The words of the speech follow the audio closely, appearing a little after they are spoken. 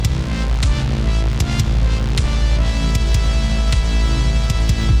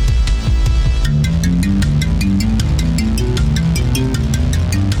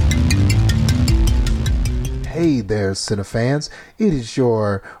there, Cinefans. It is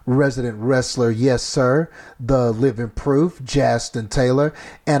your resident wrestler, yes sir, the living proof, Justin Taylor,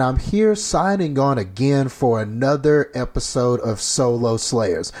 and I'm here signing on again for another episode of Solo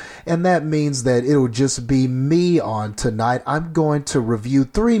Slayers. And that means that it'll just be me on tonight. I'm going to review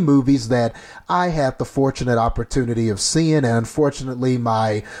 3 movies that I had the fortunate opportunity of seeing, and unfortunately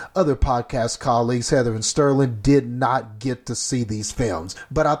my other podcast colleagues, Heather and Sterling, did not get to see these films.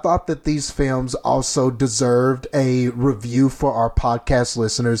 But I thought that these films also deserved a review for our podcast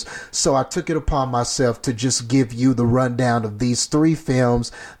listeners, so I took it upon myself to just give you the rundown of these 3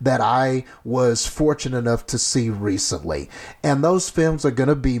 films that I was fortunate enough to see recently. And those films are going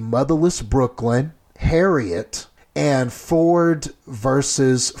to be Motherless Brooklyn, Harriet, and Ford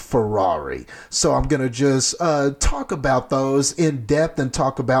versus Ferrari. So I'm going to just talk about those in depth and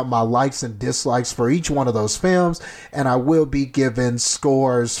talk about my likes and dislikes for each one of those films. And I will be giving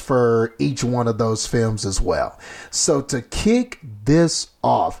scores for each one of those films as well. So to kick this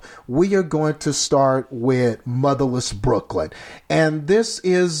off, we are going to start with Motherless Brooklyn. And this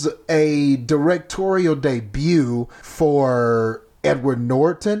is a directorial debut for Edward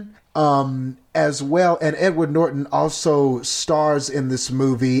Norton. As well, and Edward Norton also stars in this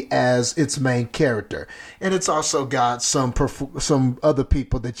movie as its main character, and it's also got some other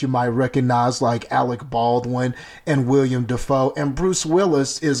people that you might recognize, like Alec Baldwin and William Dafoe, and Bruce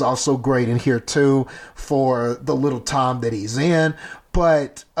Willis is also great in here too for the little time that he's in.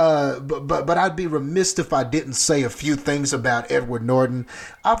 But I'd be remiss if I didn't say a few things about Edward Norton.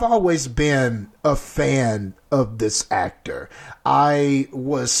 I've always been a fan of this actor. I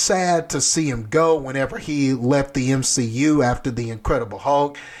was sad to see him go whenever he left the MCU after The Incredible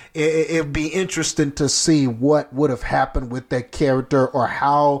Hulk. It'd be interesting to see what would have happened with that character, or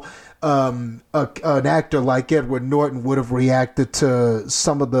how an actor like Edward Norton would have reacted to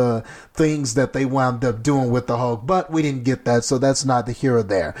some of the things that they wound up doing with the Hulk, but we didn't get that, so that's neither here or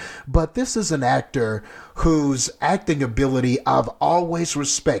there. But this is an actor whose acting ability I've always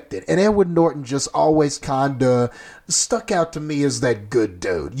respected, and Edward Norton just always kind of stuck out to me as that good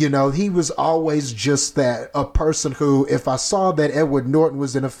dude. You know, he was always just a person who, if I saw that Edward Norton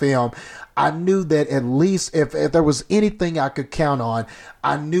was in a film, I knew that at least if there was anything I could count on,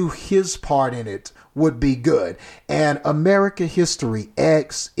 I knew his part in it would be good. And American History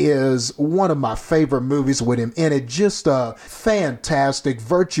X is one of my favorite movies with him in it. Just a fantastic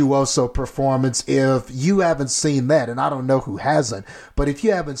virtuoso performance. If you haven't seen that, and I don't know who hasn't, but if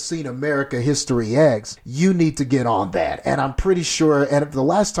you haven't seen American History X, you need to get on that. And I'm pretty sure, and the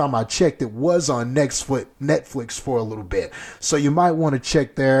last time I checked, it was on Netflix for a little bit. So you might want to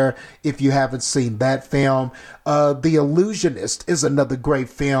check there if you haven't seen that film. The Illusionist is another great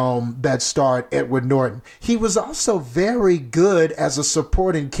film that starred Edward Norton. He was also very good as a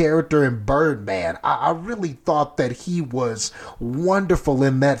supporting character in Birdman. I really thought that he was wonderful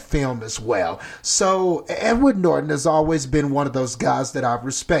in that film as well. So Edward Norton has always been one of those guys that I've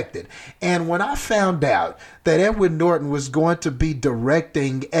respected. And when I found out that Edward Norton was going to be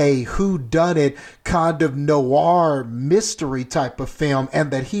directing a whodunit kind of noir mystery type of film, and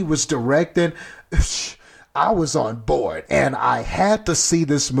that he was directing, I was on board, and I had to see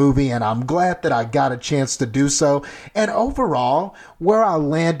this movie, and I'm glad that I got a chance to do so. And overall, where I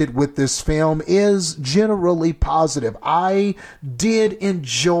landed with this film is generally positive. I did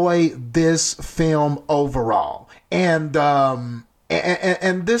enjoy this film overall. And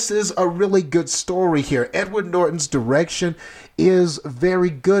this is a really good story here. Edward Norton's direction is very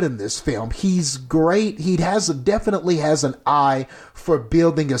good in this film. He's great. He definitely has an eye for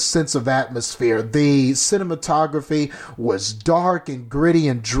building a sense of atmosphere. The cinematography was dark and gritty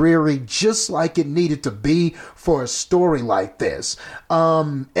and dreary, just like it needed to be for a story like this.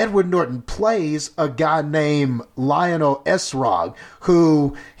 Edward Norton plays a guy named Lionel Esrog,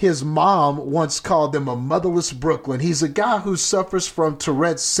 who his mom once called him a motherless Brooklyn. He's a guy who suffers from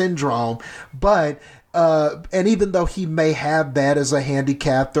Tourette's syndrome, but and even though he may have that as a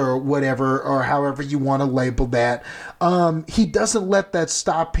handicap or whatever, or however you want to label that, he doesn't let that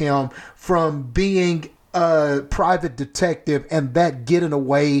stop him from being a private detective, and that getting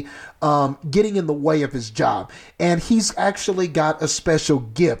in the way of his job. And he's actually got a special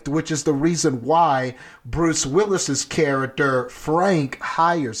gift, which is the reason why Bruce Willis's character Frank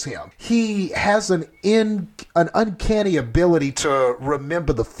hires him. He has an uncanny ability to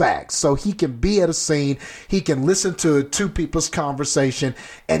remember the facts. So he can be at a scene, he can listen to two people's conversation,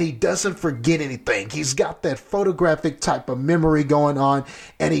 and he doesn't forget anything. He's got that photographic type of memory going on,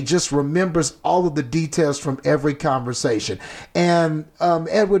 and he just remembers all of the details from every conversation. And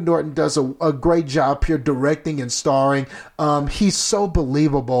Edward Norton Norton does a great job here directing and starring. He's so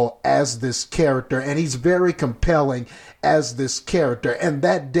believable as this character, and he's very compelling as this character, and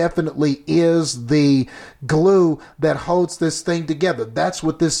that definitely is the glue that holds this thing together. That's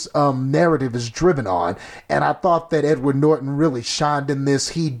what this narrative is driven on, and I thought that Edward Norton really shined in this.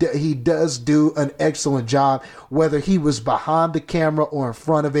 He does do an excellent job, whether he was behind the camera or in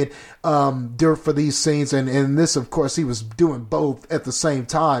front of it for these scenes, and in this, of course, he was doing both at the same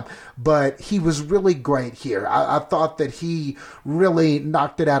time, but he was really great here. I thought that he really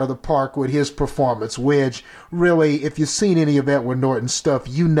knocked it out of the park with his performance, which really, if you've seen any of Edward Norton's stuff,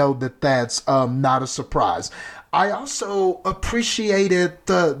 you know that that's not a surprise. I also appreciated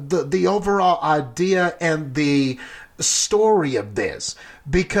the overall idea and the story of this,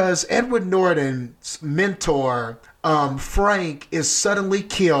 because Edward Norton's mentor, Frank, is suddenly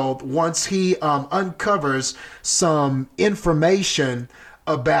killed once he uncovers some information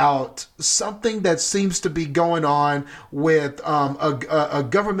about something that seems to be going on with a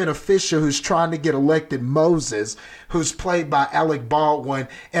government official who's trying to get elected, Moses, who's played by Alec Baldwin,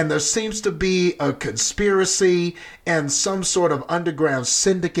 and there seems to be a conspiracy and some sort of underground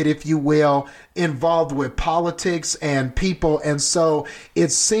syndicate, if you will, involved with politics and people, and so it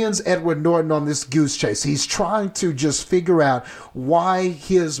sends Edward Norton on this goose chase. He's trying to just figure out why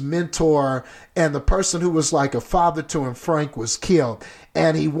his mentor and the person who was like a father to him, Frank, was killed,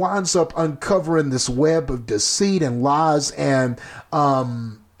 and he winds up uncovering this web of deceit and lies and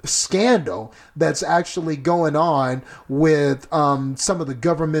scandal that's actually going on with some of the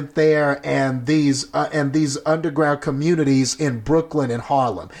government there and these underground communities in Brooklyn and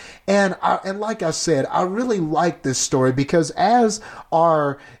Harlem. And like I said, I really like this story because as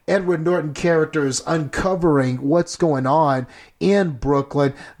our Edward Norton character is uncovering what's going on in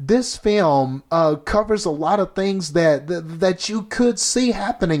Brooklyn, this film covers a lot of things that you could see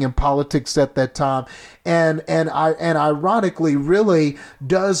happening in politics at that time, and ironically really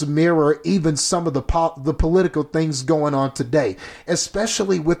does mirror even some of the political things going on today,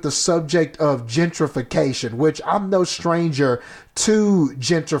 especially with the subject of gentrification, which I'm no stranger to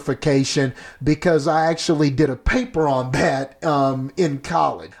gentrification because I actually did a paper on that in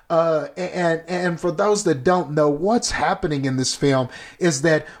college. And for those that don't know, what's happening in this film is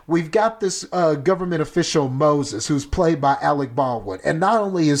that we've got this government official, Moses, who's played by Alec Baldwin. And not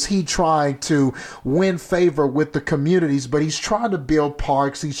only is he trying to win favor with the communities, but he's trying to build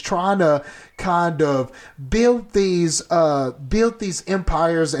parks. He's trying to kind of build these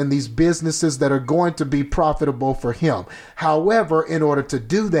empires and these businesses that are going to be profitable for him. However, in order to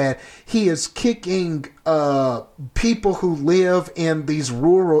do that, he is kicking people who live in these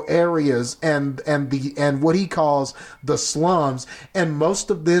rural areas and what he calls the slums, and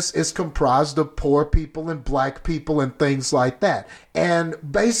most of this is comprised of poor people and black people and things like that. And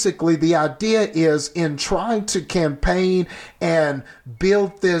basically the idea is, in trying to campaign and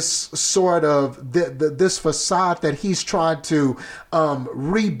build this sort of this facade that he's trying to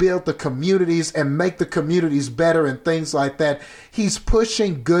rebuild the communities and make the communities better and things like that, he's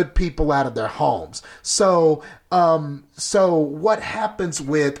pushing good people out of their homes. So what happens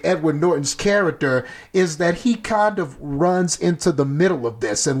with Edward Norton's character is that he kind of runs into the middle of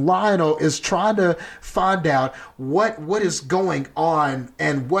this, and Lionel is trying to find out what is going on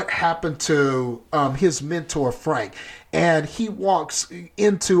and what happened to his mentor, Frank. And he walks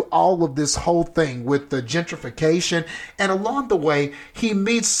into all of this whole thing with the gentrification. And along the way, he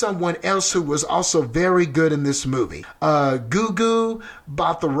meets someone else who was also very good in this movie, Gugu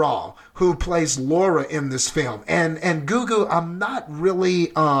Batharal, who plays Laura in this film. And Gugu, I'm not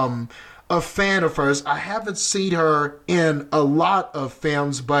really a fan of hers. I haven't seen her in a lot of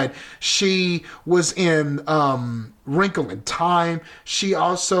films, but she was in Wrinkle in Time. She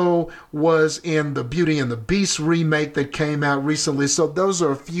also was in the Beauty and the Beast remake that came out recently. So those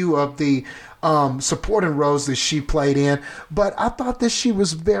are a few of the supporting roles that she played in, but I thought that she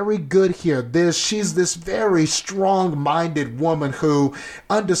was very good here. She's this very strong-minded woman who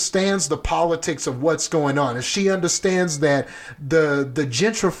understands the politics of what's going on, and she understands that the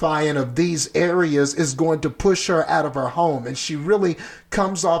gentrifying of these areas is going to push her out of her home, and she really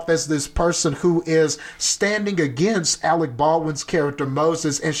comes off as this person who is standing against Alec Baldwin's character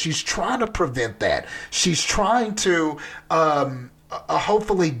Moses, and she's trying to prevent that. She's trying to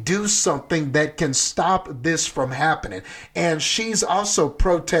hopefully do something that can stop this from happening. And she's also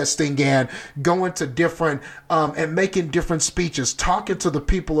protesting and going to different and making different speeches, talking to the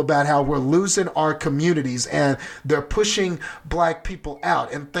people about how we're losing our communities and they're pushing black people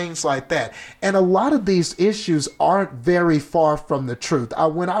out and things like that. And a lot of these issues aren't very far from the truth.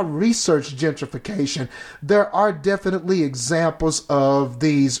 When I researched gentrification, there are definitely examples of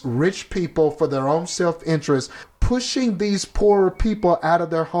these rich people for their own self-interest pushing these poorer people out of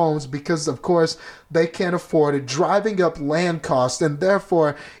their homes because, of course, they can't afford it, driving up land costs, and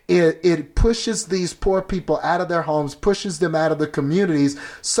therefore it pushes these poor people out of their homes, pushes them out of the communities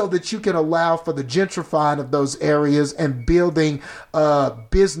so that you can allow for the gentrifying of those areas and building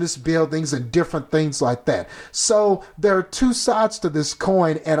business buildings and different things like that. So there are two sides to this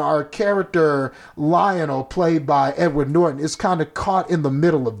coin, and our character Lionel, played by Edward Norton, is kind of caught in the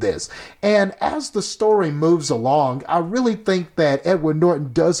middle of this. And as the story moves along, I really think that Edward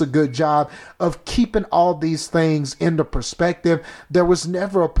Norton does a good job of keeping all these things into perspective. There was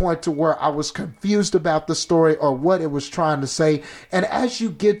never a point to where I was confused about the story or what it was trying to say. And as you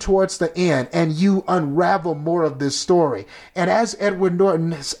get towards the end and you unravel more of this story, and as Edward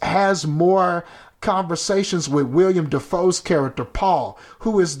Norton has more conversations with William Dafoe's character Paul,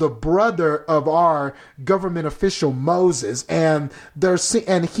 who is the brother of our government official Moses, and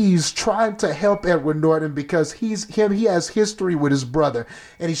he's trying to help Edward Norton because he has history with his brother,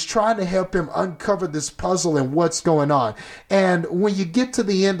 and he's trying to help him uncover this puzzle and what's going on. And when you get to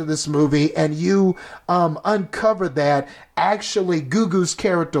the end of this movie and you uncover that actually Gugu's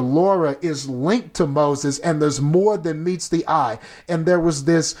character Laura is linked to Moses, and there's more than meets the eye, and there was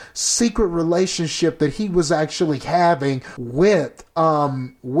this secret relationship that he was actually having with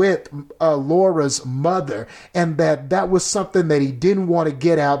Laura's mother, and that was something that he didn't want to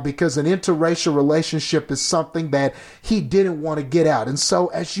get out because an interracial relationship is something that he didn't want to get out. And so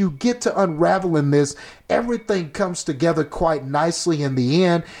as you get to unraveling this, everything comes together quite nicely in the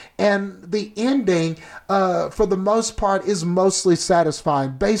end, and the ending for the most part is mostly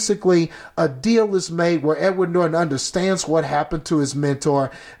satisfying. Basically, a deal is made where Edward Norton understands what happened to his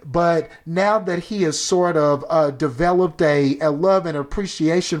mentor, but now that he has sort of developed a love and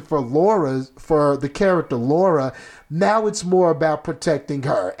appreciation for the character Laura, now it's more about protecting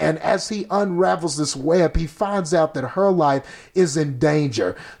her. And as he unravels this web, he finds out that her life is in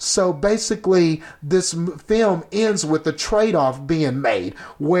danger. So basically, this film ends with a trade-off being made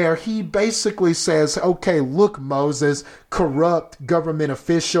where he basically says, okay, look, Moses, corrupt government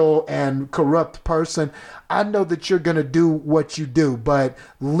official and corrupt person, I know that you're going to do what you do, but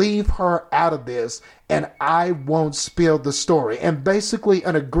leave her out of this and I won't spill the story. And basically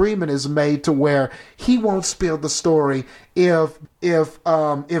an agreement is made to where he won't spill the story if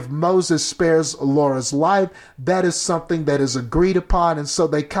Moses spares Laura's life. That is something that is agreed upon. And so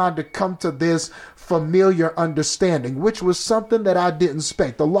they kind of come to this familiar understanding, which was something that I didn't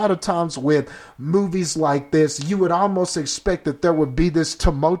expect. A lot of times with movies like this, you would almost expect that there would be this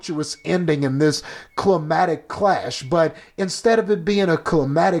tumultuous ending and this climatic clash. But instead of it being a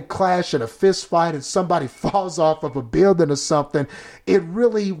climatic clash and a fist fight and somebody falls off of a building or something, it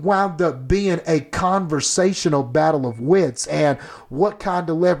really wound up being a conversational battle of wits and what kind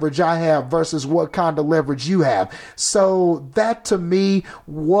of leverage I have versus what kind of leverage you have. So that to me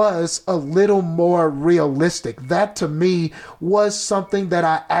was a little more realistic. That to me was something that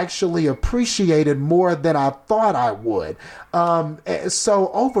I actually appreciated more than I thought I would.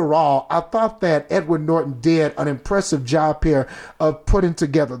 So overall, I thought that Edward Norton did an impressive job here of putting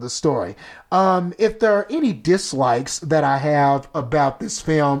together the story. If there are any dislikes that I have about this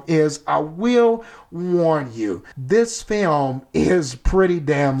film is, I will warn you, this film is pretty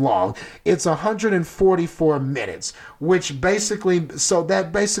damn long. It's 144 minutes, which basically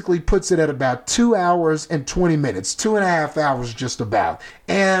puts it at about 2 hours and 20 minutes, 2.5 hours just about.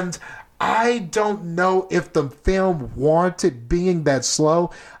 And I don't know if the film warranted being that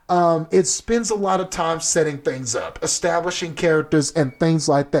slow. It spends a lot of time setting things up, establishing characters and things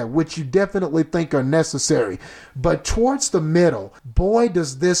like that, which you definitely think are necessary. But towards the middle, boy,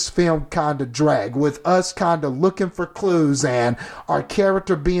 does this film kind of drag, with us kind of looking for clues and our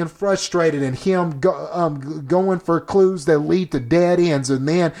character being frustrated and him going for clues that lead to dead ends, and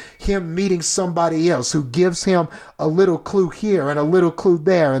then him meeting somebody else who gives him a little clue here and a little clue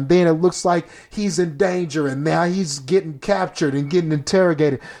there, and then it looks like he's in danger and now he's getting captured and getting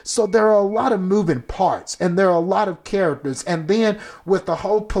interrogated. So there are a lot of moving parts and there are a lot of characters. And then with the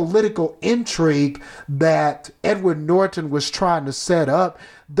whole political intrigue that Edward Norton was trying to set up,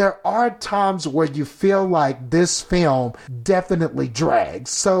 there are times where you feel like this film definitely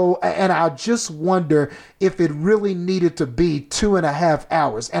drags. So, and I just wonder if it really needed to be 2.5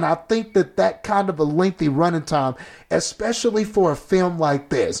 hours. And I think that kind of a lengthy running time, especially for a film like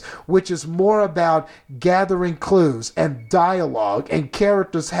this, which is more about gathering clues and dialogue and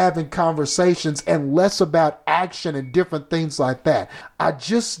characters having conversations and less about action and different things like that. I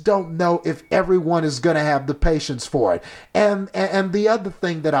just don't know if everyone is going to have the patience for it. And the other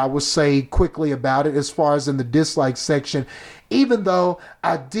thing that I will say quickly about it, as far as in the dislike section, even though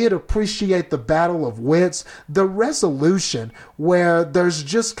I did appreciate the battle of wits, the resolution where there's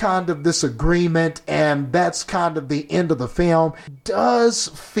just kind of this agreement and that's kind of the end of the film does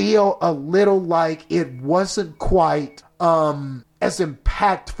feel a little like it wasn't quite as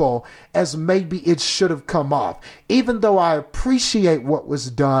impactful as maybe it should have come off. Even though I appreciate what was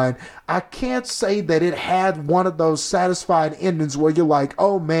done, I can't say that it had one of those satisfying endings where you're like,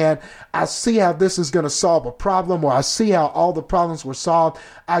 oh man, I see how this is going to solve a problem, or I see how all the problems were solved.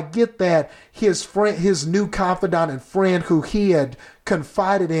 I get that his friend, his new confidant and friend who he had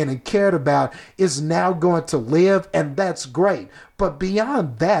confided in and cared about, is now going to live, and that's great. But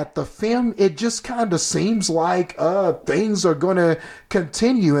beyond that, the film, it just kind of seems like things are going to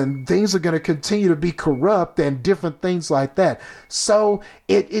continue and things are going to continue to be corrupt and different things like that. So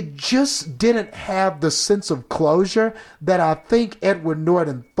it just didn't have the sense of closure that I think Edward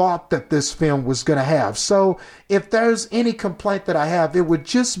Norton thought that this film was going to have. So if there's any complaint that I have, it would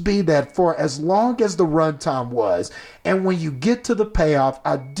just be that for as long as the runtime was, and when you get to the payoff,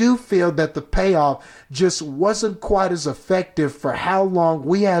 I do feel that the payoff just wasn't quite as effective for how long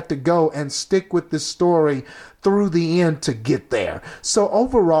we had to go and stick with this story through the end to get there. So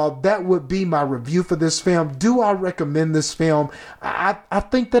overall, that would be my review for this film. Do I recommend this film? I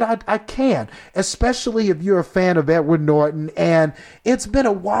think that I can, especially if you're a fan of Edward Norton. And it's been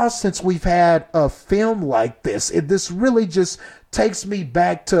a while since we've had a film like this. This really just takes me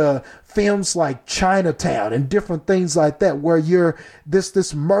back to films like Chinatown and different things like that, where you're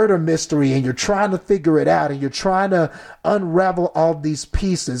this murder mystery and you're trying to figure it out and you're trying to unravel all these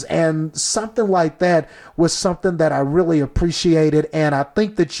pieces. And something like that was something that I really appreciated, and I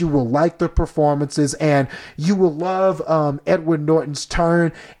think that you will like the performances and you will love Edward Norton's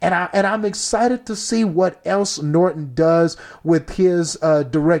turn. And I'm excited to see what else Norton does with his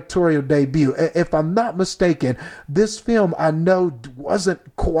directorial debut. If I'm not mistaken, this film I know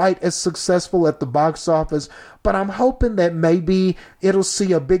wasn't quite as successful at the box office, but I'm hoping that maybe it'll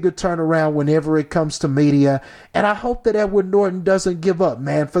see a bigger turnaround whenever it comes to media. And I hope that Edward Norton doesn't give up,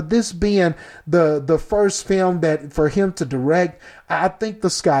 man. For this being the first film that for him to direct, I think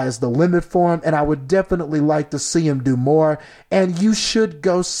the sky is the limit for him, and I would definitely like to see him do more. And you should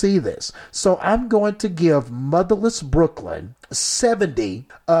go see this. So I'm going to give Motherless Brooklyn 70.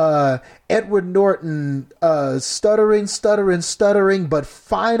 Edward Norton stuttering, but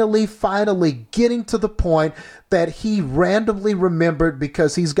finally getting to the point that he randomly remembered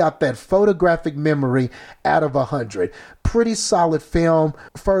because he's got that photographic memory out of 100. Pretty solid film.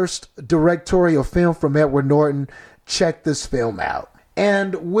 First directorial film from Edward Norton. Check this film out.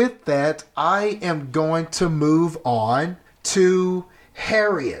 And with that, I am going to move on to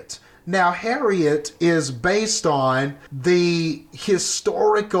Harriet. Now, Harriet is based on the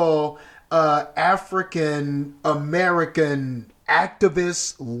historical African American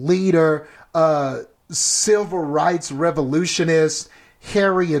activist, leader, civil rights revolutionist,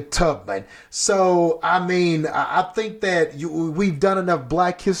 Harriet Tubman. So, I mean, I think that we've done enough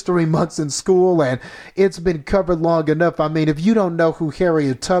Black History Months in school, and it's been covered long enough. I mean, if you don't know who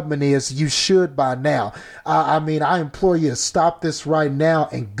Harriet Tubman is, you should by now. I mean, I implore you to stop this right now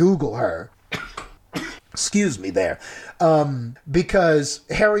and Google her. Excuse me there. Because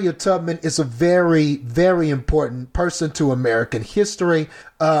Harriet Tubman is a very, very important person to American history.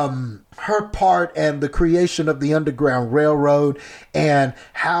 Her part and the creation of the Underground Railroad and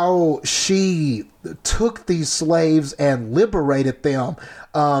how she took these slaves and liberated them,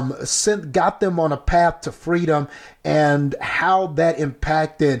 got them on a path to freedom, and how that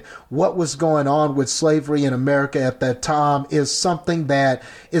impacted what was going on with slavery in America at that time is something that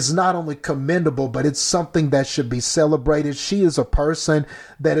is not only commendable, but it's something that should be celebrated. She is a person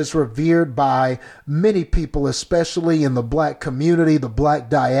that is revered by many people, especially in the Black community, the Black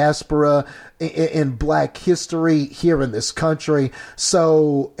diaspora, in Black history here in this country.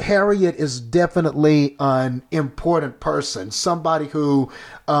 So Harriet is definitely an important person, somebody who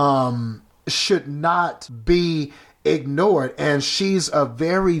should not be ignored, and she's a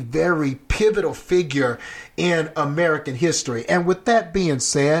very, very pivotal figure in American history. And with that being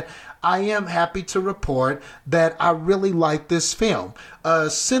said, I am happy to report that I really like this film.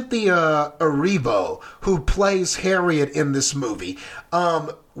 Cynthia Erivo, who plays Harriet in this movie,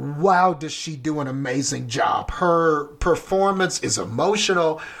 wow, does she do an amazing job. Her performance is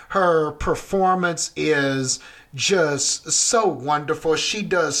emotional. Her performance is just so wonderful. She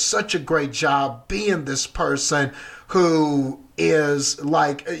does such a great job being this person who is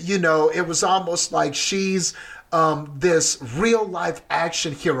like, it was almost like she's this real life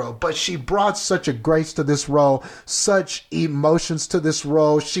action hero, but she brought such a grace to this role, such emotions to this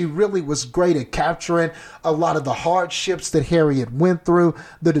role. She really was great at capturing a lot of the hardships that Harriet went through,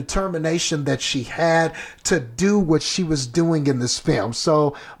 the determination that she had to do what she was doing in this film.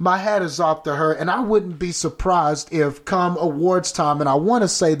 So my hat is off to her, and I wouldn't be surprised if come awards time, and I want to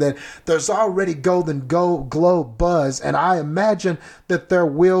say that there's already Golden Globe buzz, and I imagine that there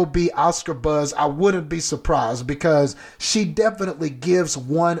will be Oscar buzz. I wouldn't be surprised, because she definitely gives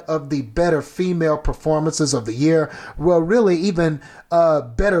one of the better female performances of the year. Well, really even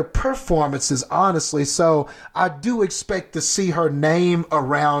better performances, honestly. So I do expect to see her name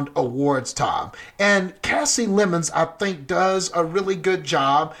around awards time. And Kasi Lemmons, I think, does a really good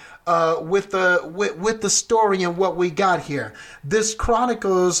job with the story and what we got here. This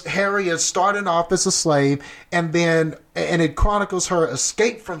chronicles Harriet starting off as a slave, and it chronicles her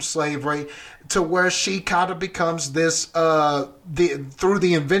escape from slavery to where she kind of becomes this through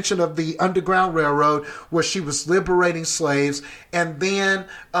the invention of the Underground Railroad, where she was liberating slaves, and then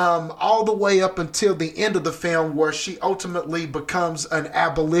all the way up until the end of the film, where she ultimately becomes an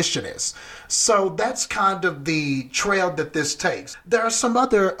abolitionist. So that's kind of the trail that this takes. There are some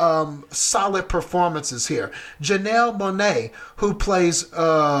other solid performances here. Janelle Monáe, who plays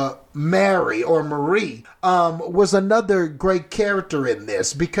Mary or Marie, was another great character in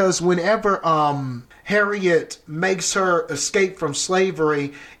this, because whenever Harriet makes her escape from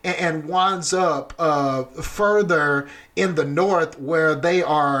slavery and winds up further in the North, where they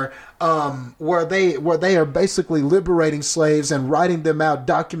are basically liberating slaves and writing them out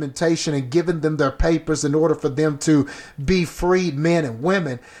documentation and giving them their papers in order for them to be freed men and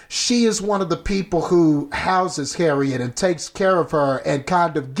women. She is one of the people who houses Harriet and takes care of her and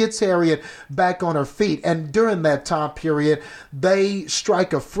kind of gets Harriet back on her feet. And during that time period, they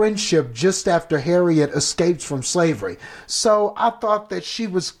strike a friendship just after Harriet escapes from slavery. So I thought that she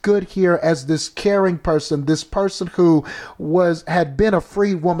was good here as this caring person, this person who had been a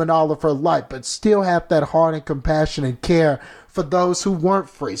free woman all of her life, but still have that heart and compassion and care for those who weren't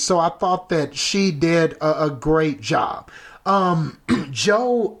free. So I thought that she did a great job.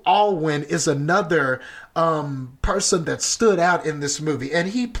 Joe Alwyn is another person that stood out in this movie, and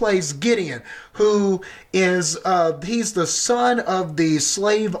he plays Gideon, who is he's the son of the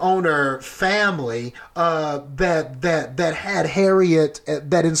slave owner family that had Harriet,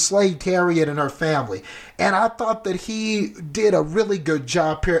 that enslaved Harriet and her family. And I thought that he did a really good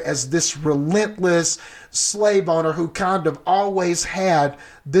job here as this relentless slave owner who kind of always had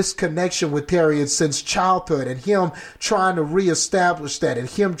this connection with Harriet since childhood, and him trying to reestablish that, and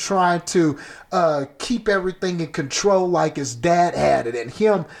him trying to keep everything in control like his dad had it, and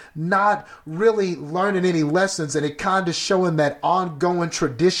him not really learning any lessons, and it kind of showing that ongoing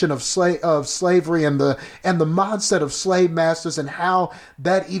tradition of slavery and the mindset of slave masters, and how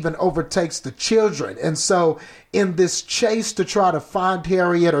that even overtakes the children. And so in this chase to try to find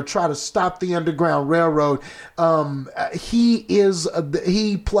Harriet or try to stop the Underground Railroad,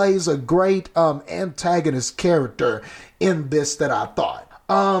 he plays a great antagonist character in this that I thought.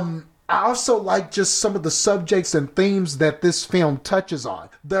 I also like just some of the subjects and themes that this film touches on.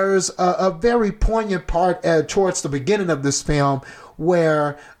 There's a very poignant part towards the beginning of this film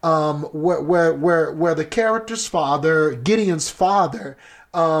where the character's father, Gideon's father,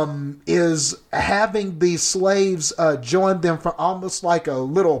 is having these slaves join them for almost like a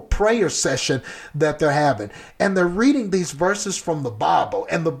little prayer session that they're having. And they're reading these verses from the Bible.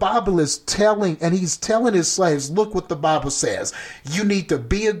 And the Bible is he's telling his slaves, look what the Bible says. You need to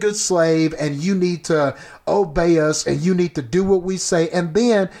be a good slave, and you need to obey us, and you need to do what we say. And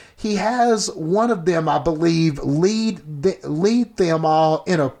then he has one of them, I believe, lead them all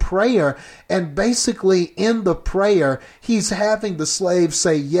in a prayer. And basically in the prayer, he's having the slaves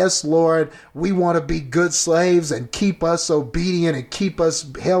say, yes, Lord, we want to be good slaves and keep us obedient and keep us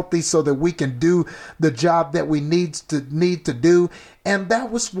healthy so that we can do the job that we need to do. And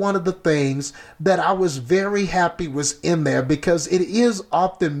that was one of the things that I was very happy was in there, because it is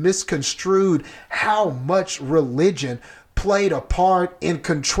often misconstrued how much religion played a part in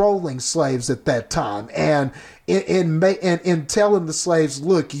controlling slaves at that time, and in telling the slaves,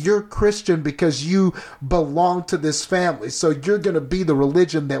 look, you're Christian because you belong to this family, so you're going to be the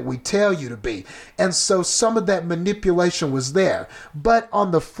religion that we tell you to be. And so some of that manipulation was there. But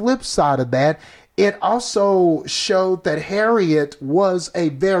on the flip side of that, it also showed that Harriet was a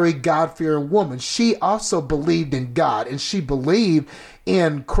very God-fearing woman. She also believed in God, and she believed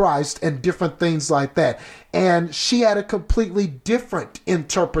in Christ and different things like that. And she had a completely different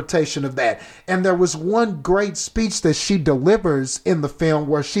interpretation of that. And there was one great speech that she delivers in the film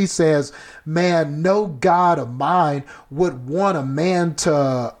where she says, man, no God of mine would want a man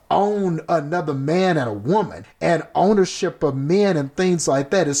to own another man and a woman. And ownership of men and things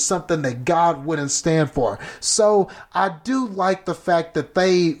like that is something that God wouldn't stand for. So I do like the fact that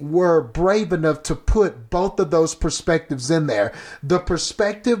they were brave enough to put both of those perspectives in there. The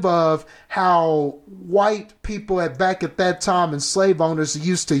perspective of how white people back at that time and slave owners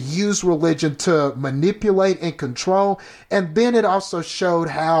used to use religion to manipulate and control. And then it also showed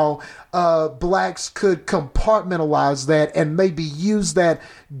how blacks could compartmentalize that and maybe use that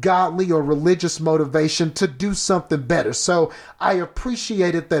godly or religious motivation to do something better. So I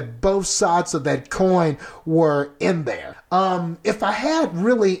appreciated that both sides of that coin were in there. If I had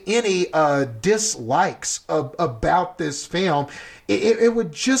really any dislikes about this film, it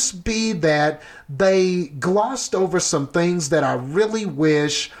would just be that they glossed over some things that I really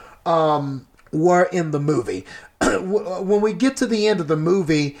wish were in the movie. When we get to the end of the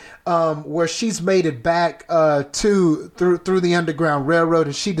movie, where she's made it back through the Underground Railroad,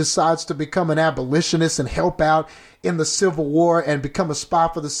 and she decides to become an abolitionist and help out in the Civil War and become a spy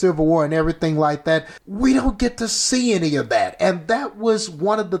for the Civil War and everything like that, we don't get to see any of that. And that was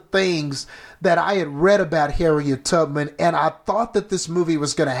one of the things that I had read about Harriet Tubman, and I thought that this movie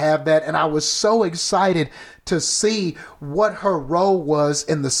was going to have that, and I was so excited to see what her role was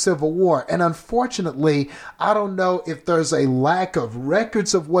in the Civil War. And unfortunately, I don't know if there's a lack of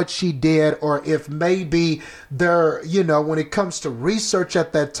records of what she did, or if maybe there, when it comes to research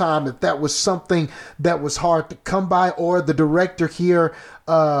at that time, if that was something that was hard to come by, or the director here,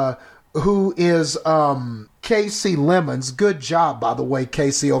 who is Casey Lemons. Good job, by the way,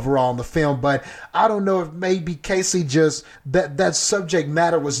 Casey, overall in the film. But I don't know if maybe Casey just that subject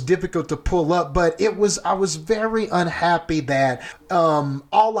matter was difficult to pull up. But I was very unhappy that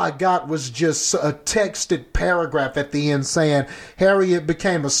all I got was just a texted paragraph at the end saying Harriet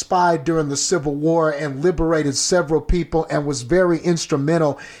became a spy during the Civil War and liberated several people and was very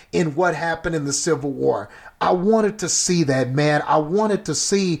instrumental in what happened in the Civil War. I wanted to see that, man. I wanted to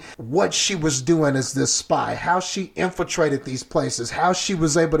see what she was doing as this spy, how she infiltrated these places, how she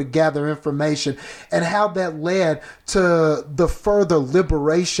was able to gather information, and how that led to the further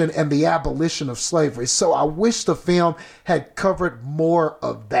liberation and the abolition of slavery. So I wish the film had covered more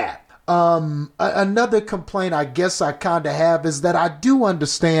of that. Another complaint I guess I kind of have is that I do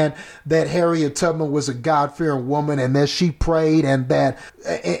understand that Harriet Tubman was a God-fearing woman and that she prayed, and that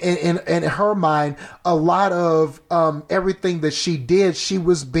in her mind, a lot of everything that she did, she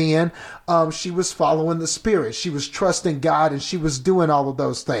was following the Spirit. She was trusting God, and she was doing all of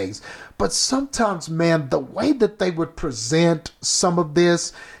those things. But sometimes, man, the way that they would present some of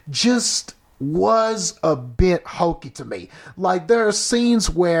this just was a bit hokey to me. Like, there are scenes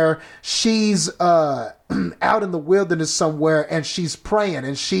where she's out in the wilderness somewhere and she's praying,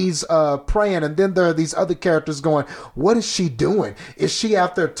 and then there are these other characters going, what is she doing? Is she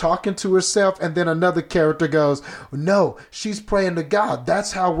out there talking to herself? And then another character goes, no, she's praying to God.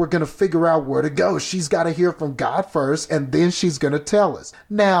 That's how we're going to figure out where to go. She's got to hear from God first, and then she's going to tell us.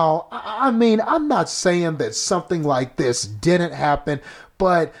 Now, I mean, I'm not saying that something like this didn't happen,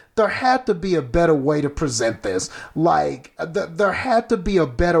 but there had to be a better way to present this. Like, there had to be a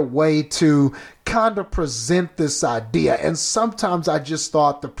better way to kind of present this idea. And sometimes I just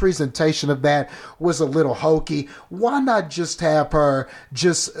thought the presentation of that was a little hokey. Why not just have her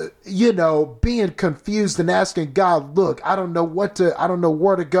just, being confused and asking God, look, I don't know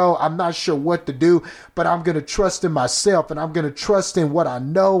where to go. I'm not sure what to do, but I'm going to trust in myself, and I'm going to trust in what I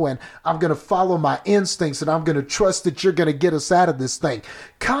know, and I'm going to follow my instincts, and I'm going to trust that you're going to get us out of this thing.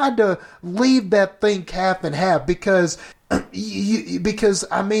 Kind of leave that thing half and half, because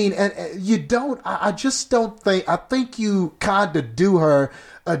I mean, and you don't, I just don't think, I think you kind of do her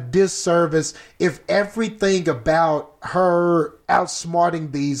a disservice if everything about her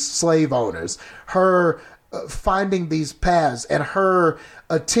outsmarting these slave owners, her finding these paths, and her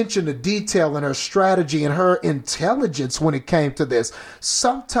attention to detail, and her strategy, and her intelligence when it came to this.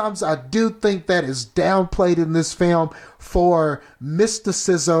 Sometimes I do think that is downplayed in this film for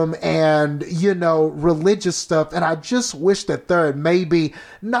mysticism and, religious stuff. And I just wish that there had maybe,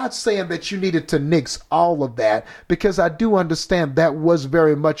 not saying that you needed to nix all of that, because I do understand that was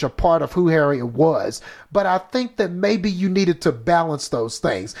very much a part of who Harriet was. But I think that maybe you needed to balance those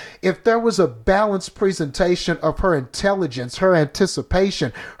things. If there was a balanced presentation of her intelligence, her anticipation,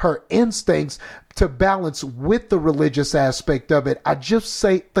 intuition, her instincts to balance with the religious aspect of it. I just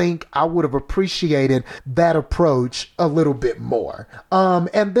think I would have appreciated that approach a little bit more.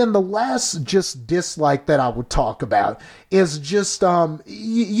 And then the last just dislike that I would talk about is just,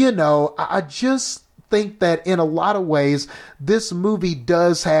 I just think that in a lot of ways, this movie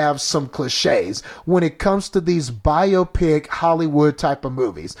does have some cliches when it comes to these biopic Hollywood type of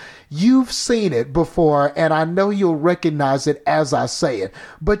movies. You've seen it before, and I know you'll recognize it as I say it.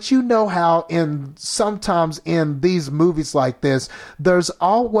 But you know how sometimes in these movies like this, there's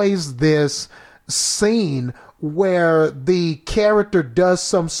always this scene where the character does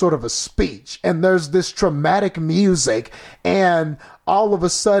some sort of a speech, and there's this dramatic music, and all of a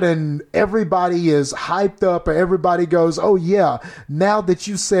sudden everybody is hyped up, or everybody goes, oh yeah, now that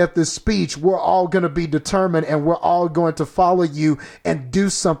you said this speech, we're all going to be determined and we're all going to follow you and do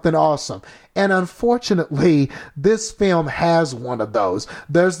something awesome. And unfortunately, this film has one of those.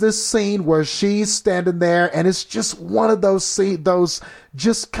 There's this scene where she's standing there, and it's just one of those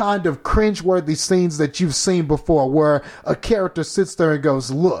just kind of cringeworthy scenes that you've seen before, where a character sits there and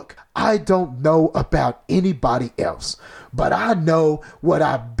goes, look, I don't know about anybody else, but I know what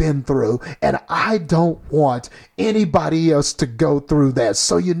I've been through, and I don't want anybody else to go through that.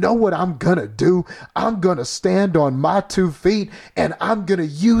 So you know what I'm going to do? I'm going to stand on my 2 feet, and I'm going to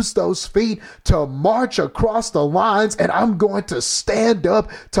use those feet to march across the lines, and I'm going to stand up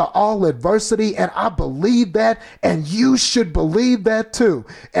to all adversity, and I believe that, and you should believe that too.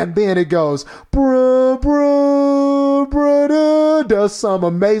 And then it goes, does some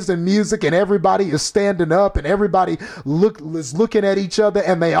amazing music, and everybody is standing up, and everybody is looking at each other,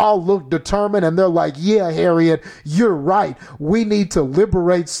 and they all look determined, and they're like, yeah, Harriet, you're right. We need to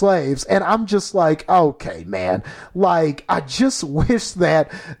liberate slaves. And I'm just like, okay, man, like, I just wish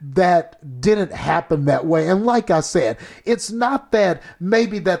that didn't happen that way. And like I said, it's not that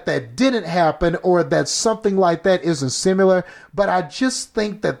maybe that didn't happen, or that something like that isn't similar, but I just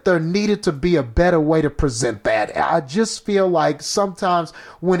think that there needed to be a better way to present that. I just feel like sometimes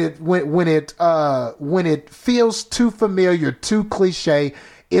when it feels too familiar, too cliche,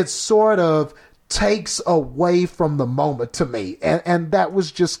 it sort of takes away from the moment to me. And that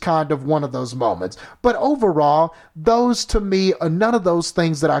was just kind of one of those moments. But overall, those to me are none of those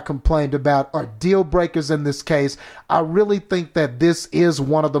things that I complained about are deal breakers in this case. I really think that this is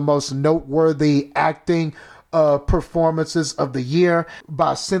one of the most noteworthy acting performances of the year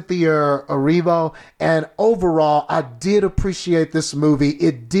by Cynthia Erivo. And overall, I did appreciate this movie.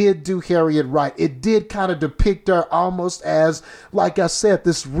 It did do Harriet right. It did kind of depict her almost as, like I said,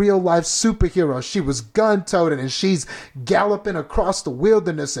 this real life superhero. She was gun-toting, and she's galloping across the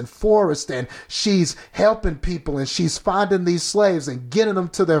wilderness and forest, and she's helping people, and she's finding these slaves and getting them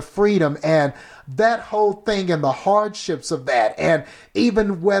to their freedom, and that whole thing and the hardships of that. And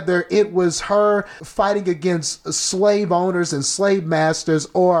even whether it was her fighting against slave owners and slave masters,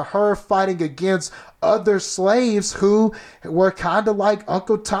 or her fighting against other slaves who were kind of like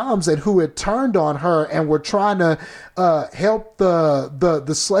Uncle Tom's and who had turned on her and were trying to help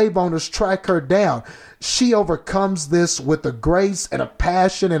the slave owners track her down. She overcomes this with a grace and a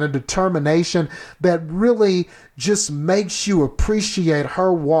passion and a determination that really just makes you appreciate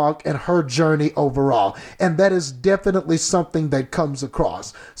her walk and her journey overall. And that is definitely something that comes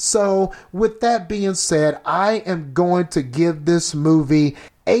across. So with that being said, I am going to give this movie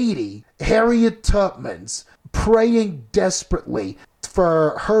 80 Harriet Tubmans praying desperately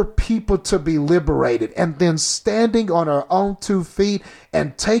for her people to be liberated, and then standing on her own 2 feet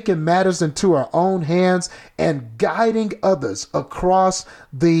and taking matters into her own hands and guiding others across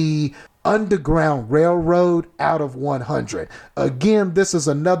the Underground Railroad out of 100. Again, this is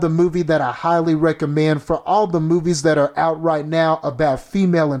another movie that I highly recommend for all the movies that are out right now about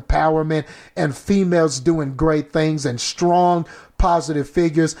female empowerment and females doing great things and strong positive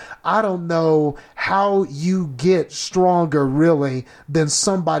figures. I don't know how you get stronger really than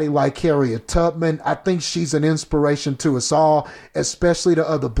somebody like Harriet Tubman. I think she's an inspiration to us all, especially to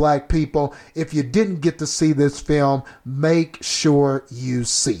other black people. If you didn't get to see this film, make sure you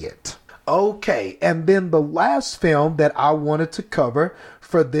see it. Okay, and then the last film that I wanted to cover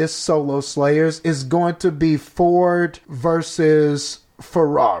for this Solo Slayers is going to be Ford versus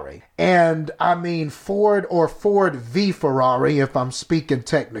Ferrari. And I mean Ford, or Ford v Ferrari if I'm speaking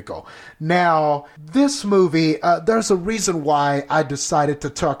technical. Now, this movie, there's a reason why I decided to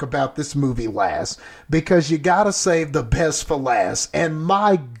talk about this movie last. because you gotta save the best for last. And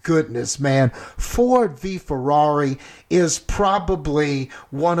my goodness, man, Ford v Ferrari is probably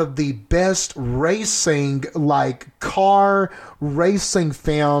one of the best racing, like car racing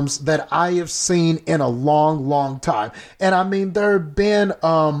films that I have seen in a long, long time. And I mean, there have been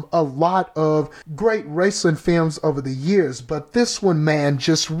a lot of great racing films over the years, but this one, man,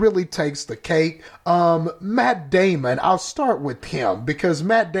 just really takes the cake. Matt Damon, I'll start with him because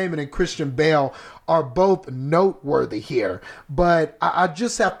Matt Damon and Christian Bale are both noteworthy here. But I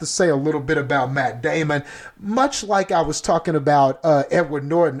just have to say a little bit about Matt Damon. Much like I was talking about Edward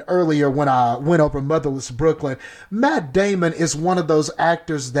Norton earlier when I went over Motherless Brooklyn, Matt Damon is one of those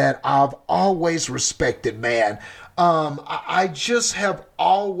actors that I've always respected, man. I just have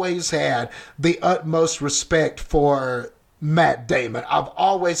always had the utmost respect for Matt Damon. I've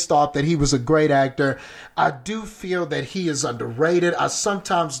always thought that he was a great actor. I do feel that he is underrated. I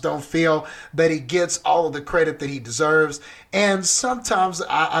sometimes don't feel that he gets all of the credit that he deserves. And sometimes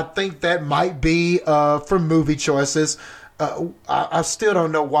I think that might be for movie choices. I still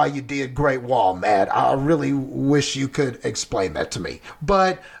don't know why you did Great Wall, Matt. I really wish you could explain that to me.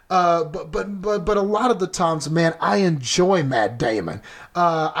 But a lot of the times, man, I enjoy Matt Damon.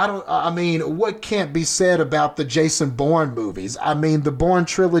 What can't be said about the Jason Bourne movies? I mean, the Bourne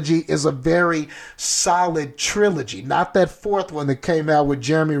trilogy is a very solid trilogy. Not that fourth one that came out with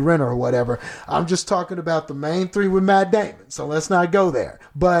Jeremy Renner or whatever. I'm just talking about the main three with Matt Damon. So let's not go there.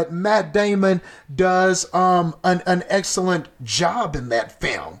 But Matt Damon does an excellent job in that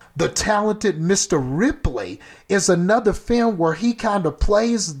film. The Talented Mr. Ripley is another film where he kind of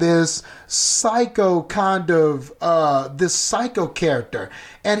plays this psycho character,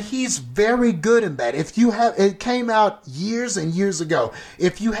 and he's very good in that. It came out years and years ago.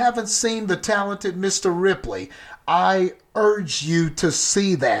 If you haven't seen The Talented Mr. Ripley, I urge you to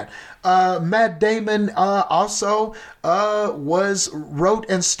see that. Matt Damon also wrote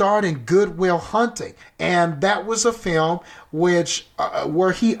and starred in Good Will Hunting, and that was a film where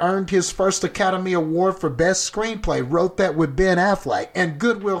he earned his first Academy Award for Best Screenplay. Wrote that with Ben Affleck, and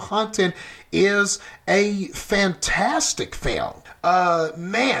Good Will Hunting is a fantastic film.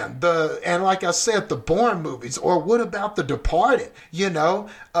 And like I said, the Bourne movies, or what about The Departed? He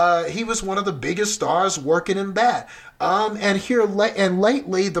was one of the biggest stars working in that. And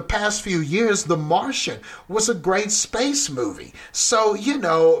lately, the past few years, The Martian was a great space movie. So,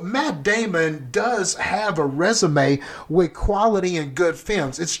 Matt Damon does have a resume with quality and good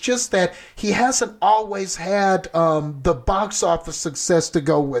films. It's just that he hasn't always had the box office success to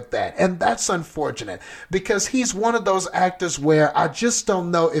go with that. And that's unfortunate because he's one of those actors where I just don't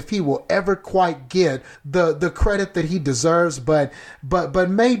know if he will ever quite get the credit that he deserves. But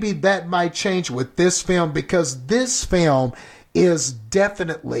maybe that might change with this film, because this film is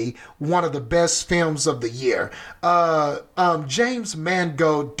definitely one of the best films of the year. James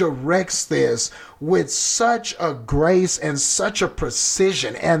Mangold directs this with such a grace and such a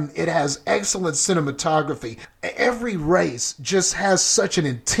precision, and it has excellent cinematography. Every race just has such an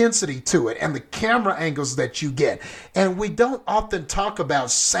intensity to it, and the camera angles that you get. And we don't often talk about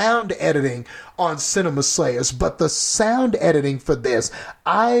sound editing on Cinema Slayers, but the sound editing for this,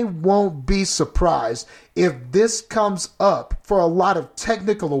 I won't be surprised if this comes up for a lot of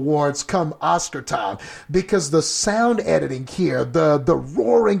technical awards come Oscar time, because the sound editing here, the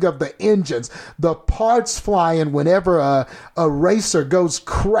roaring of the engines, the parts flying whenever a racer goes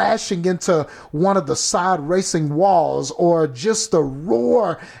crashing into one of the side racing walls, or just the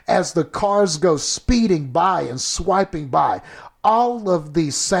roar as the cars go speeding by and swiping by. All of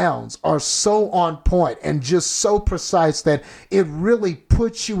these sounds are so on point and just so precise that it really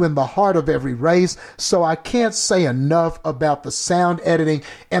puts you in the heart of every race. So I can't say enough about the sound editing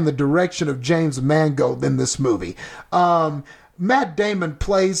and the direction of James Mangold in this movie. Matt Damon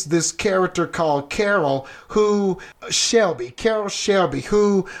plays this character called Carol Shelby,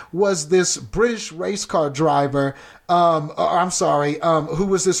 who was this British race car driver, who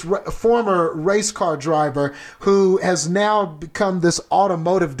was this former race car driver who has now become this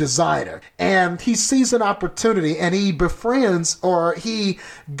automotive designer. And he sees an opportunity and he befriends, or he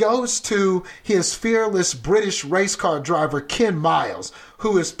goes to his fearless British race car driver, Ken Miles,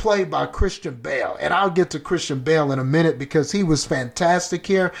 who is played by Christian Bale. And I'll get to Christian Bale in a minute because he was fantastic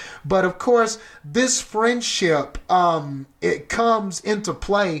here. But of course, this friendship, it comes into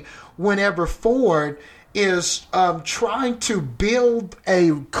play whenever Ford is trying to build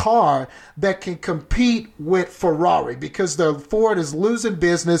a car that can compete with Ferrari because the Ford is losing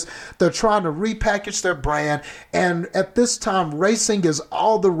business. They're trying to repackage their brand. And at this time, racing is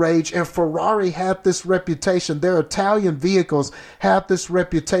all the rage. And Ferrari had this reputation. Their Italian vehicles have this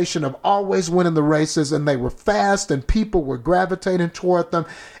reputation of always winning the races. And they were fast and people were gravitating toward them.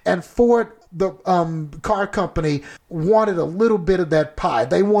 And Ford, the car company, wanted a little bit of that pie.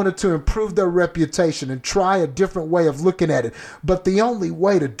 They wanted to improve their reputation and try a different way of looking at it. But the only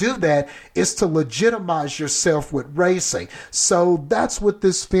way to do that is to legitimize yourself with racing. So that's what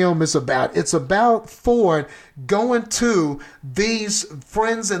this film is about. It's about Ford going to these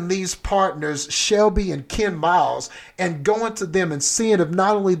friends and these partners, Shelby and Ken Miles, and going to them and seeing if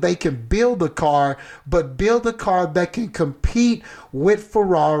not only they can build a car, but build a car that can compete with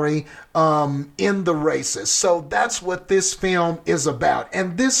Ferrari in the races. So that's what this film is about.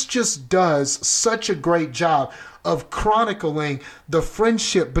 And this just does such a great job of chronicling the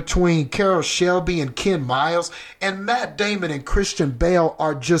friendship between Carroll Shelby and Ken Miles. And Matt Damon and Christian Bale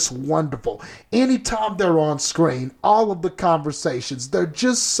are just wonderful. Anytime they're on screen, all of the conversations, they're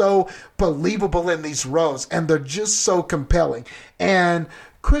just so believable in these roles, and they're just so compelling. And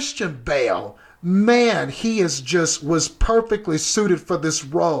Christian Bale, man, he was perfectly suited for this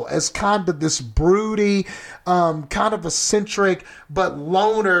role as kind of this broody, kind of eccentric, but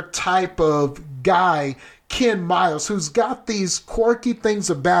loner type of guy, Ken Miles, who's got these quirky things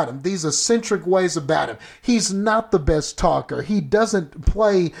about him, these eccentric ways about him. He's not the best talker. He doesn't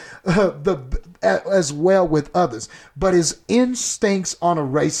play as well with others, but his instincts on a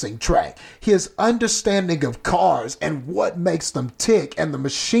racing track, his understanding of cars and what makes them tick and the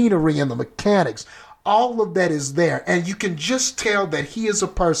machinery and the mechanics, all of that is there. And you can just tell that he is a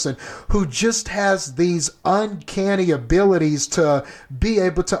person who just has these uncanny abilities to be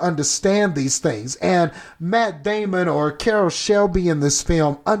able to understand these things. And Matt Damon, or Carroll Shelby in this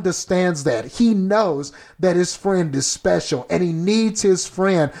film, understands that. He knows that his friend is special and he needs his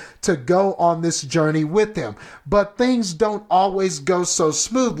friend to go on this journey with him. But things don't always go so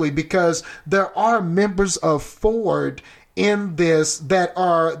smoothly because there are members of Ford in this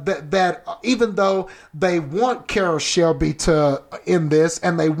that even though they want Carroll Shelby to in this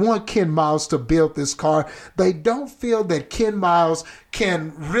and they want Ken Miles to build this car, they don't feel that Ken Miles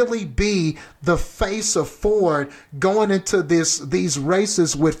can really be the face of Ford going into these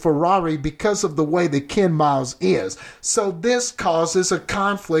races with Ferrari because of the way that Ken Miles is. So this causes a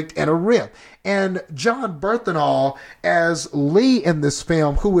conflict and a rift. And John Bernthal as Lee in this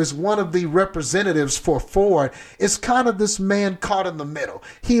film, who is one of the representatives for Ford, is kind of this man caught in the middle.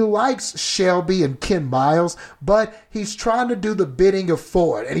 He likes Shelby and Ken Miles, but he's trying to do the bidding of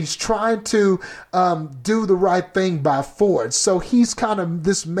Ford, and he's trying to do the right thing by Ford. So he's kind of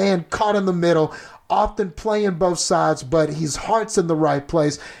this man caught in the middle, often playing both sides, but his heart's in the right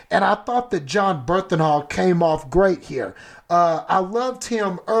place. And I thought that John Bernthal came off great here. I loved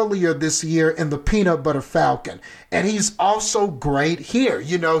him earlier this year in The Peanut Butter Falcon, and he's also great here.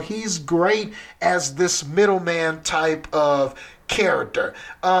 You know, he's great as this middleman type of character.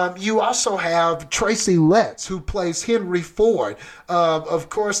 You also have Tracy Letts, who plays Henry Ford, of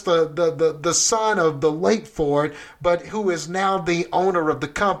course the son of the late Ford, but who is now the owner of the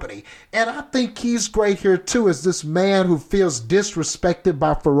company. And I think he's great here too, as this man who feels disrespected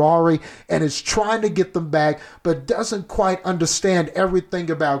by Ferrari and is trying to get them back, but doesn't quite understand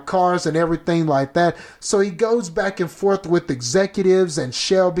everything about cars and everything like that. So he goes back and forth with executives and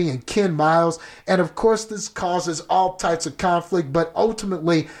Shelby and Ken Miles, and of course this causes all types of conflict, but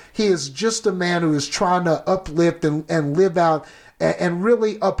ultimately he is just a man who is trying to uplift and live out and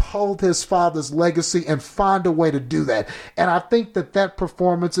really uphold his father's legacy and find a way to do that. And I think that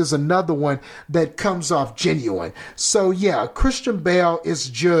performance is another one that comes off genuine. So yeah, Christian Bale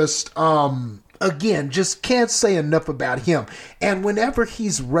is just again, just can't say enough about him. And whenever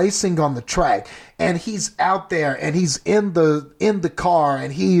he's racing on the track and he's out there and he's in the car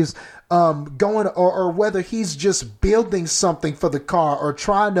and he's going, or whether he's just building something for the car or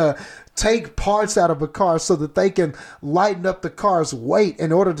trying to take parts out of a car so that they can lighten up the car's weight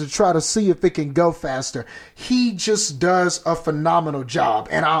in order to try to see if it can go faster. He just does a phenomenal job.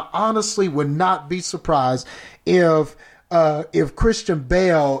 And I honestly would not be surprised if Christian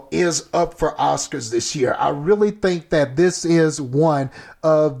Bale is up for Oscars this year. I really think that this is one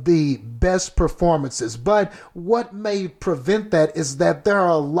of the best performances. But what may prevent that is that there are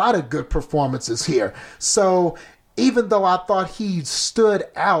a lot of good performances here. So even though I thought he stood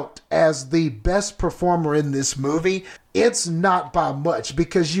out as the best performer in this movie, it's not by much,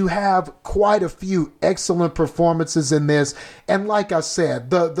 because you have quite a few excellent performances in this. And like I said,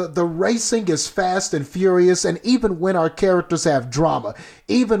 the racing is fast and furious. And even when our characters have drama,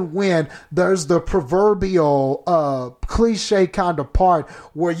 even when there's the proverbial cliche kind of part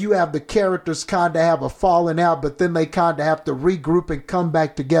where you have the characters kind of have a falling out, but then they kind of have to regroup and come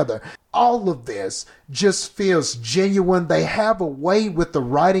back together. All of this just feels genuine. They have a way with the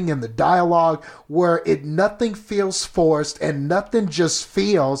writing and the dialogue where nothing feels forced and nothing just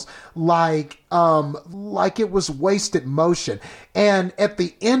feels like it was wasted motion. And at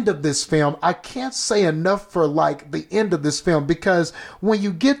the end of this film, I can't say enough for like the end of this film, because when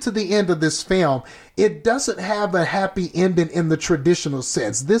you get to the end of this film, it doesn't have a happy ending in the traditional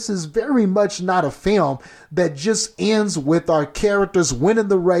sense. This is very much not a film that just ends with our characters winning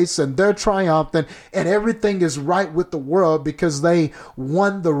the race and they're triumphant and everything is right with the world because they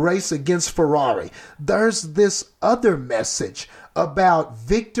won the race against Ferrari. There's this other message about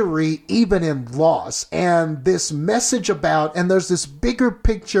victory even in loss, and this message about, and there's this bigger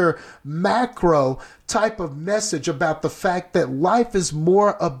picture macro type of message about the fact that life is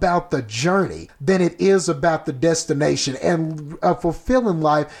more about the journey than it is about the destination. And a fulfilling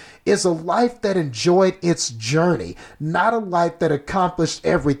life is a life that enjoyed its journey, not a life that accomplished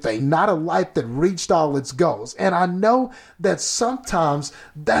everything, not a life that reached all its goals. And I know that sometimes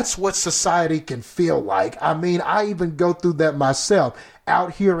that's what society can feel like. I mean, I even go through that myself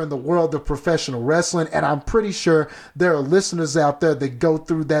out here in the world of professional wrestling, and I'm pretty sure there are listeners out there that go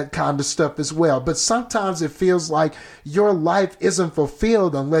through that kind of stuff as well. But sometimes it feels like your life isn't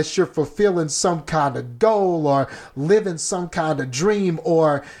fulfilled unless you're fulfilling some kind of goal or living some kind of dream,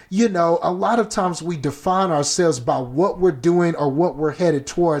 or, you know, a lot of times we define ourselves by what we're doing or what we're headed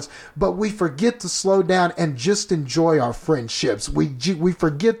towards, but we forget to slow down and just enjoy our friendships. We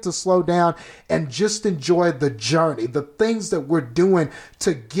forget to slow down and just enjoy the journey, the things that we're doing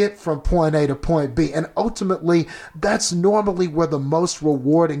to get from point A to point B. And ultimately, that's normally where the most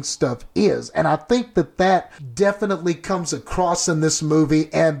rewarding stuff is. And I think that definitely comes across in this movie,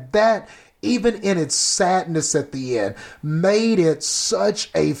 and that, even in its sadness at the end, made it such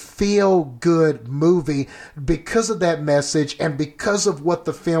a feel-good movie because of that message and because of what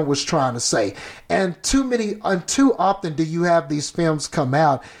the film was trying to say. And too often do you have these films come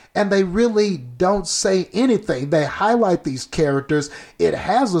out and they really don't say anything. They highlight these characters. It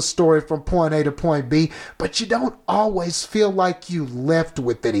has a story from point A to point B, but you don't always feel like you left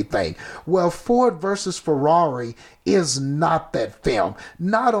with anything. Well, Ford versus Ferrari is not that film.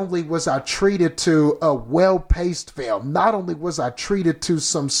 Not only was I treated to a well-paced film, not only was I treated to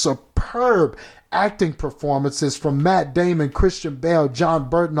some superb acting performances from Matt Damon, Christian Bale, John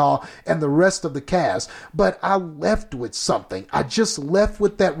Bernthal, and the rest of the cast, but I left with something. I just left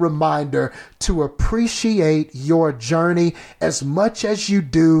with that reminder to appreciate your journey as much as you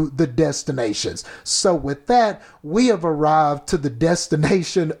do the destinations. So with that, we have arrived to the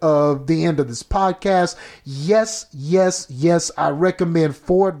destination of the end of this podcast. Yes, I recommend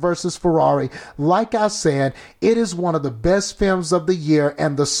Ford versus Ferrari. Like I said, it is one of the best films of the year,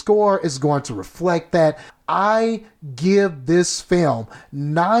 and the score is going to reflect that. I give this film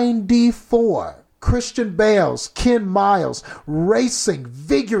 94 Christian Bale's Ken Miles racing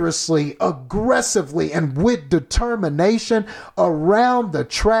vigorously, aggressively, and with determination around the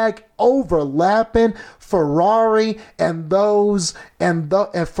track, overlapping Ferrari and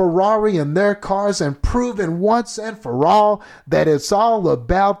Ferrari and their cars, and proving once and for all that it's all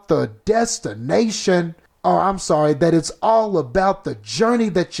about the destination. That it's all about the journey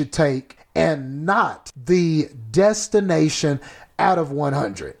that you take and not the destination out of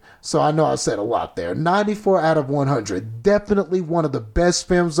 100. So I know I said a lot there. 94 out of 100. Definitely one of the best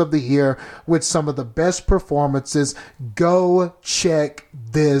films of the year with some of the best performances. Go check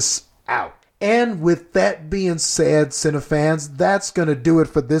this out. And with that being said, Cinefans, that's going to do it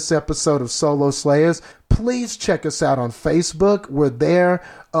for this episode of Solo Slayers. Please check us out on Facebook. We're there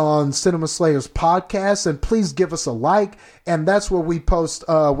on Cinema Slayers Podcast, and please give us a like. And that's where we post.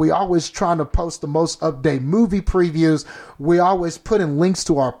 We always trying to post the most updated movie previews. We always put in links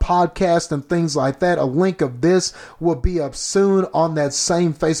to our podcast and things like that. A link of this will be up soon on that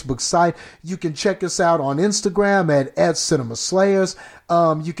same Facebook site. You can check us out on Instagram at Cinema Slayers.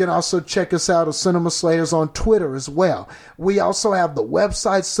 You can also check us out at Cinema Slayers on Twitter as well. We also have the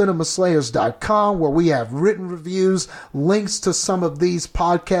website cinemaslayers.com, where we have written reviews, links to some of these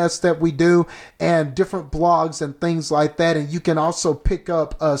podcasts that we do, and different blogs and things like that. that. And you can also pick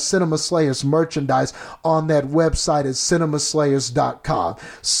up Cinema Slayers merchandise on that website at cinemaslayers.com.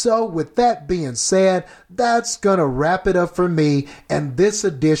 So with that being said, that's going to wrap it up for me and this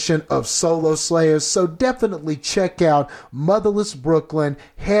edition of Solo Slayers. So definitely check out Motherless Brooklyn,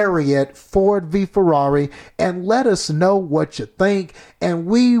 Harriet, Ford v Ferrari, and let us know what you think.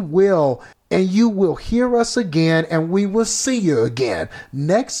 And you will hear us again, and we will see you again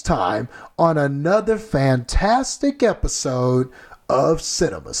next time on another fantastic episode of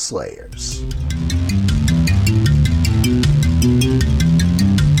Cinema Slayers.